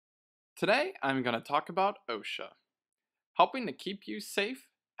Today, I'm going to talk about OSHA, helping to keep you safe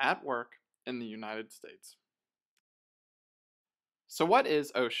at work in the United States. So, what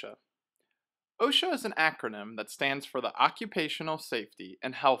is OSHA? OSHA is an acronym that stands for the Occupational Safety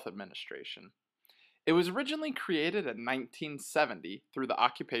and Health Administration. It was originally created in 1970 through the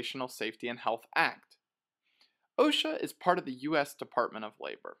Occupational Safety and Health Act. OSHA is part of the U.S. Department of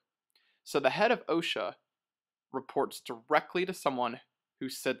Labor. So, the head of OSHA reports directly to someone who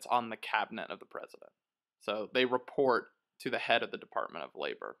sits on the cabinet of the president. So they report to the head of the Department of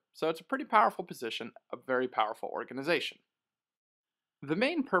Labor. So it's a pretty powerful position, a very powerful organization. The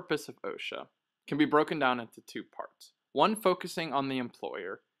main purpose of OSHA can be broken down into two parts, one focusing on the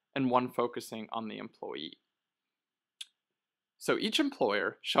employer and one focusing on the employee. So each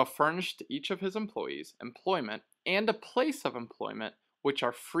employer shall furnish to each of his employees employment and a place of employment which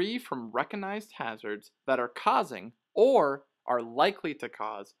are free from recognized hazards that are causing or are likely to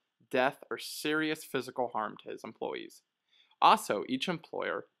cause death or serious physical harm to his employees. Also, each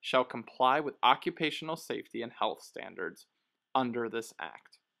employer shall comply with occupational safety and health standards under this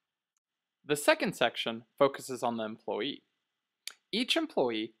act. The second section focuses on the employee. Each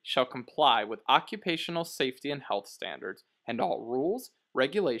employee shall comply with occupational safety and health standards and all rules,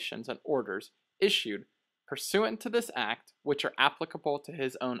 regulations, and orders issued pursuant to this act, which are applicable to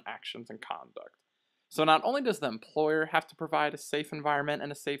his own actions and conduct. So not only does the employer have to provide a safe environment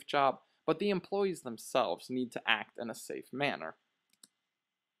and a safe job, but the employees themselves need to act in a safe manner.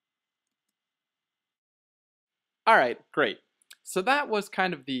 All right, great. So that was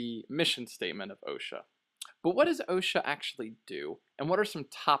kind of the mission statement of OSHA. But what does OSHA actually do, and what are some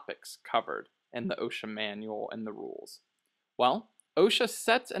topics covered in the OSHA manual and the rules? Well, OSHA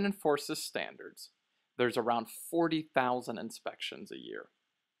sets and enforces standards. There's around 40,000 inspections a year.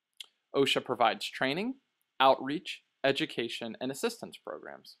 OSHA provides training, outreach, education, and assistance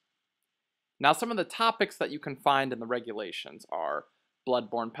programs. Now, some of the topics that you can find in the regulations are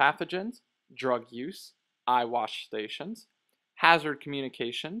bloodborne pathogens, drug use, eye wash stations, hazard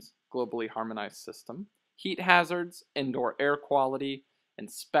communications, globally harmonized system, heat hazards, indoor air quality,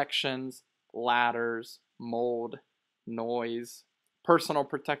 inspections, ladders, mold, noise, personal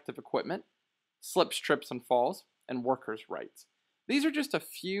protective equipment, slips, trips, and falls, and workers' rights. These are just a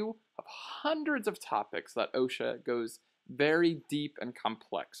few of hundreds of topics that OSHA goes very deep and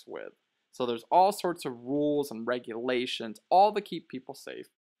complex with. So there's all sorts of rules and regulations, all to keep people safe.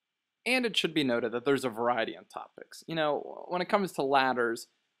 And it should be noted that there's a variety of topics. You know, when it comes to ladders,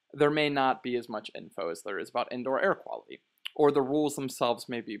 there may not be as much info as there is about indoor air quality, or the rules themselves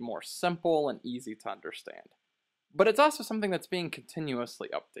may be more simple and easy to understand. But it's also something that's being continuously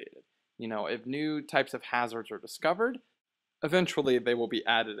updated. You know, if new types of hazards are discovered, eventually they will be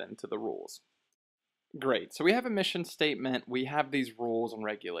added into the rules. Great, so we have a mission statement, we have these rules and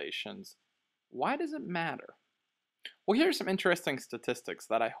regulations. Why does it matter? Well, here are some interesting statistics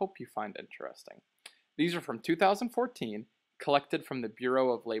that I hope you find interesting. These are from 2014, collected from the Bureau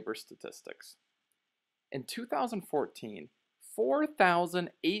of Labor Statistics. In 2014,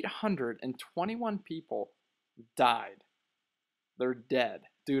 4,821 people died. They're dead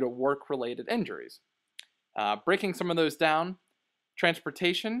due to work-related injuries. Breaking some of those down,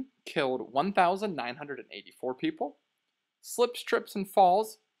 transportation killed 1,984 people. Slips, trips, and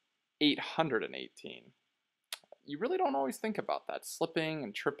falls, 818. You really don't always think about that. Slipping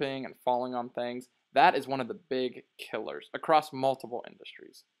and tripping and falling on things, that is one of the big killers across multiple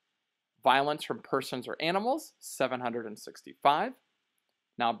industries. Violence from persons or animals, 765.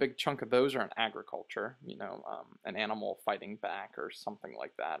 Now, a big chunk of those are in agriculture, an animal fighting back or something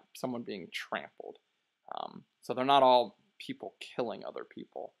like that, someone being trampled. So they're not all people killing other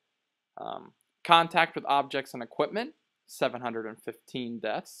people. Contact with objects and equipment, 715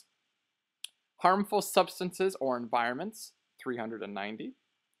 deaths. Harmful substances or environments, 390.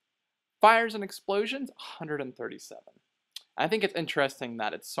 Fires and explosions, 137. I think it's interesting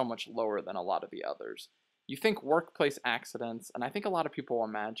that it's so much lower than a lot of the others. You think workplace accidents, and I think a lot of people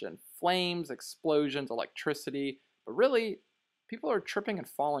imagine flames, explosions, electricity, but really, people are tripping and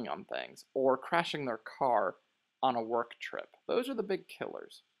falling on things or crashing their car on a work trip. Those are the big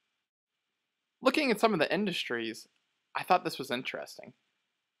killers. Looking at some of the industries, I thought this was interesting.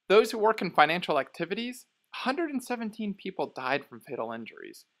 Those who work in financial activities, 117 people died from fatal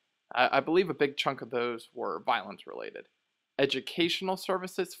injuries. I believe a big chunk of those were violence related. Educational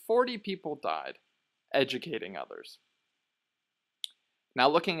services, 40 people died educating others. Now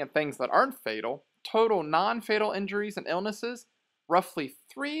looking at things that aren't fatal, total non-fatal injuries and illnesses, roughly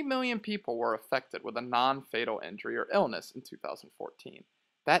 3 million people were affected with a non-fatal injury or illness in 2014.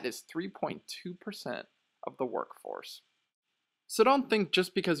 That is 3.2% of the workforce. So don't think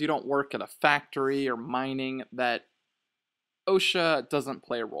just because you don't work at a factory or mining that OSHA doesn't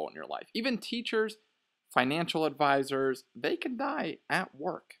play a role in your life. Even teachers, financial advisors, they can die at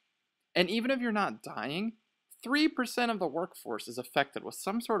work. And even if you're not dying, 3% of the workforce is affected with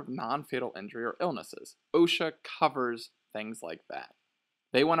some sort of non fatal injury or illnesses. OSHA covers things like that.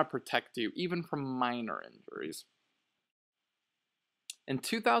 They want to protect you even from minor injuries. In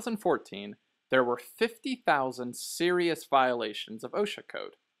 2014, there were 50,000 serious violations of OSHA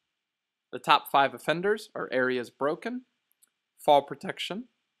code. The top 5 offenders are areas broken, fall protection,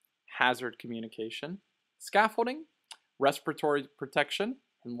 hazard communication, scaffolding, respiratory protection,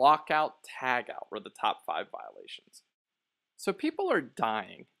 and lockout tagout were the top 5 violations. So people are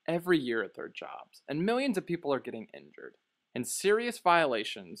dying every year at their jobs, and millions of people are getting injured, and serious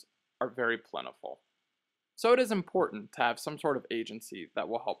violations are very plentiful. So it is important to have some sort of agency that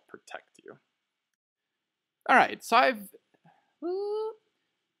will help protect you. All right, so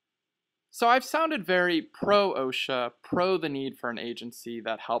I've sounded very pro OSHA, pro the need for an agency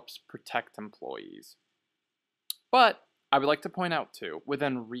that helps protect employees. But I would like to point out too,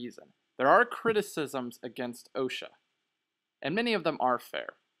 within reason, there are criticisms against OSHA, and many of them are fair.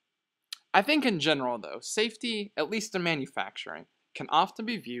 I think in general though, safety, at least in manufacturing, can often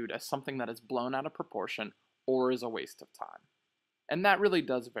be viewed as something that is blown out of proportion or is a waste of time. And that really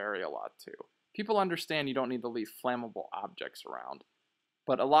does vary a lot too. People understand you don't need to leave flammable objects around,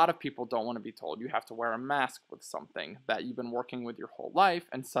 but a lot of people don't want to be told you have to wear a mask with something that you've been working with your whole life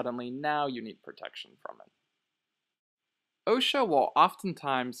and suddenly now you need protection from it. OSHA will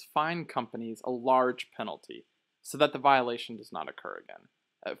oftentimes fine companies a large penalty so that the violation does not occur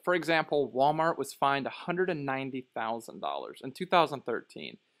again. For example, Walmart was fined $190,000 in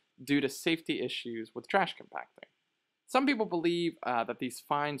 2013 due to safety issues with trash compacting. Some people believe that these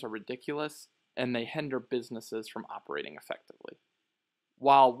fines are ridiculous and they hinder businesses from operating effectively.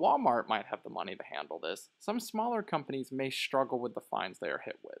 While Walmart might have the money to handle this, some smaller companies may struggle with the fines they are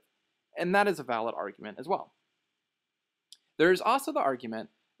hit with, and that is a valid argument as well. There is also the argument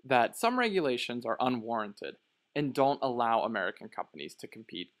that some regulations are unwarranted and don't allow American companies to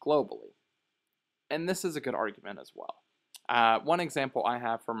compete globally. And this is a good argument as well. One example I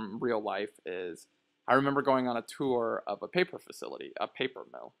have from real life is I remember going on a tour of a paper facility, a paper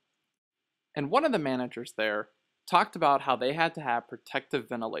mill. And one of the managers there talked about how they had to have protective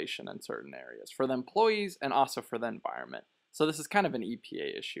ventilation in certain areas for the employees and also for the environment. So this is kind of an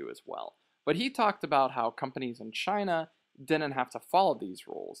EPA issue as well. But he talked about how companies in China didn't have to follow these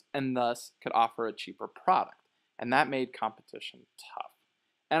rules and thus could offer a cheaper product. And that made competition tough.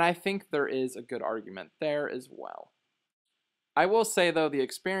 And I think there is a good argument there as well. I will say though, the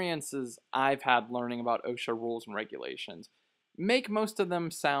experiences I've had learning about OSHA rules and regulations make most of them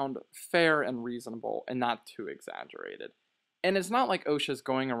sound fair and reasonable and not too exaggerated. And it's not like OSHA is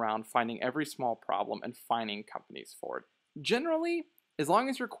going around finding every small problem and fining companies for it. Generally, as long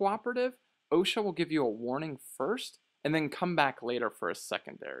as you're cooperative, OSHA will give you a warning first and then come back later for a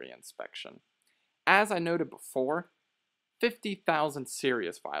secondary inspection. As I noted before, 50,000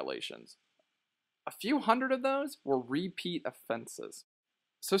 serious violations. A few hundred of those were repeat offenses.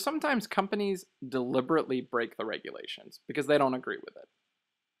 So sometimes companies deliberately break the regulations because they don't agree with it.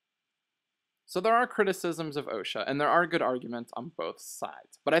 So there are criticisms of OSHA and there are good arguments on both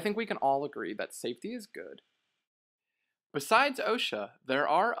sides, but I think we can all agree that safety is good. Besides OSHA, there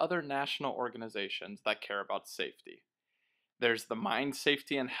are other national organizations that care about safety. There's the Mine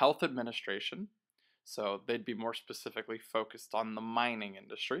Safety and Health Administration, so they'd be more specifically focused on the mining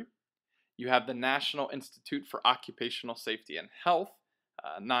industry. You have the National Institute for Occupational Safety and Health,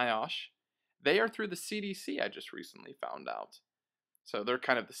 NIOSH. They are through the CDC, I just recently found out. So they're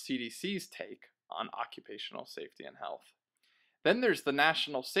kind of the CDC's take on occupational safety and health. Then there's the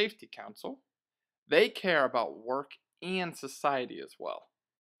National Safety Council. They care about work and society as well.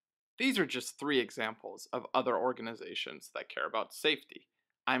 These are just 3 examples of other organizations that care about safety.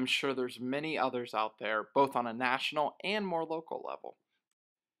 I'm sure there's many others out there, both on a national and more local level.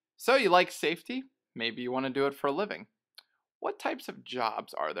 So you like safety? Maybe you want to do it for a living. What types of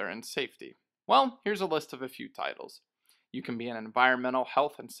jobs are there in safety? Well, here's a list of a few titles. You can be an environmental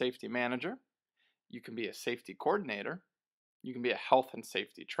health and safety manager. You can be a safety coordinator. You can be a health and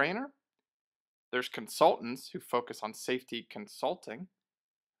safety trainer. There's consultants who focus on safety consulting.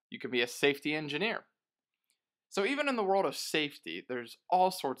 You can be a safety engineer. So even in the world of safety, there's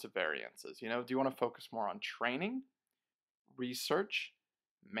all sorts of variances. Do you want to focus more on training, research,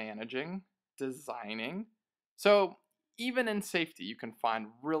 managing, designing? So even in safety, you can find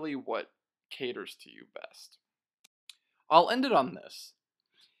really what caters to you best. I'll end it on this.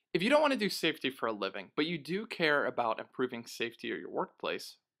 If you don't want to do safety for a living, but you do care about improving safety at your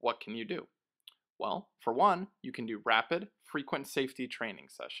workplace, what can you do? Well, for one, you can do rapid, frequent safety training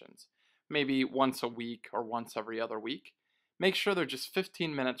sessions, maybe once a week or once every other week. Make sure they're just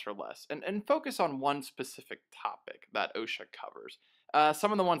 15 minutes or less and focus on one specific topic that OSHA covers.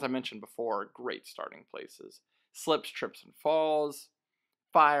 Some of the ones I mentioned before are great starting places: slips, trips, and falls,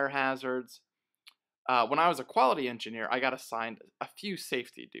 fire hazards. When I was a quality engineer, I got assigned a few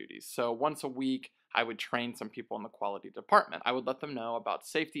safety duties. So once a week, I would train some people in the quality department. I would let them know about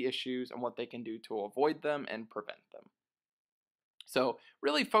safety issues and what they can do to avoid them and prevent them. So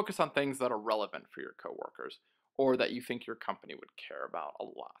really focus on things that are relevant for your coworkers or that you think your company would care about a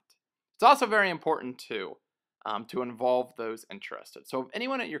lot. It's also very important to involve those interested. So if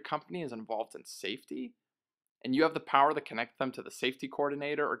anyone at your company is involved in safety and you have the power to connect them to the safety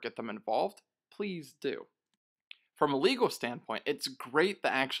coordinator or get them involved, please do. From a legal standpoint, it's great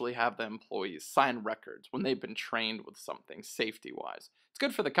to actually have the employees sign records when they've been trained with something safety wise. It's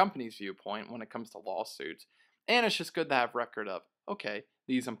good for the company's viewpoint when it comes to lawsuits, and it's just good to have record of, okay,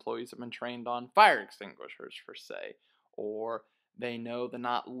 these employees have been trained on fire extinguishers, for say, or they know to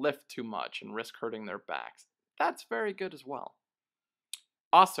not lift too much and risk hurting their backs. That's very good as well.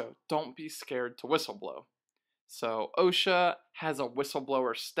 Also, don't be scared to whistleblow. So OSHA has a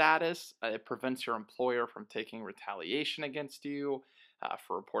whistleblower status. It prevents your employer from taking retaliation against you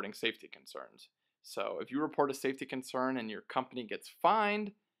for reporting safety concerns. So if you report a safety concern and your company gets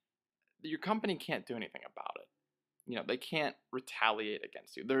fined, your company can't do anything about it. They can't retaliate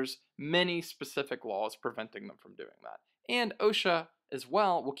against you. There's many specific laws preventing them from doing that. And OSHA as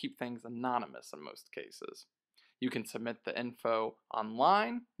well will keep things anonymous in most cases. You can submit the info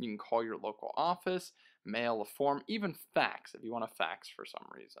online, you can call your local office, mail a form, even fax if you want to fax for some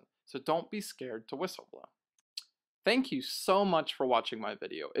reason. So don't be scared to whistleblow. Thank you so much for watching my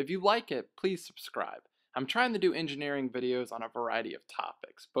video. If you like it, please subscribe. I'm trying to do engineering videos on a variety of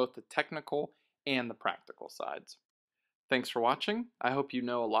topics, both the technical and the practical sides. Thanks for watching. I hope you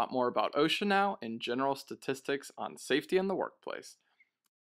know a lot more about OSHA now and general statistics on safety in the workplace.